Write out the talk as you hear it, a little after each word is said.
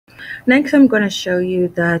Next, I'm going to show you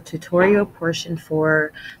the tutorial portion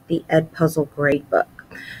for the EdPuzzle Gradebook.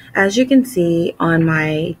 As you can see on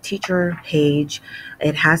my teacher page,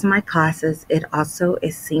 it has my classes. It also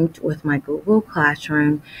is synced with my Google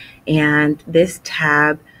Classroom, and this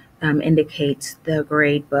tab indicates the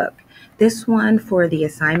gradebook. This one for the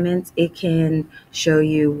assignments, it can show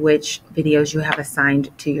you which videos you have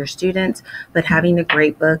assigned to your students, but having the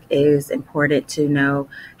gradebook is important to know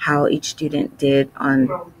how each student did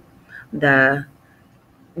on the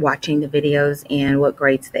watching the videos and what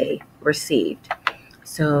grades they received.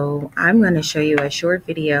 So I'm going to show you a short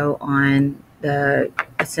video on the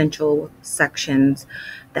essential sections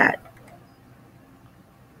that.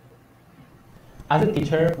 As a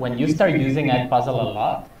teacher, when you start using EdPuzzle a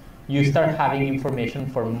lot, you start having information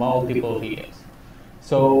for multiple videos.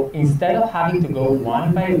 So instead of having to go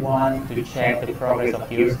one by one to check the progress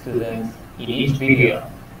of your students in each video,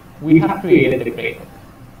 we have created the gradebook.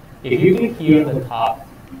 If you click here on the top,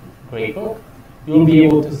 Gradebook, you'll be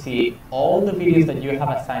able to see all the videos that you have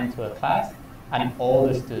assigned to a class and all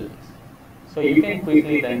the students. So you can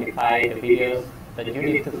quickly identify the videos that you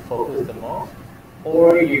need to focus the most,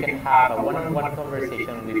 or you can have a one-on-one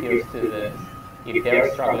conversation with your students if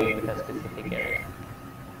they're struggling with a specific area.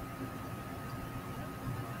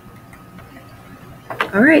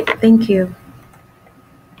 All right, thank you.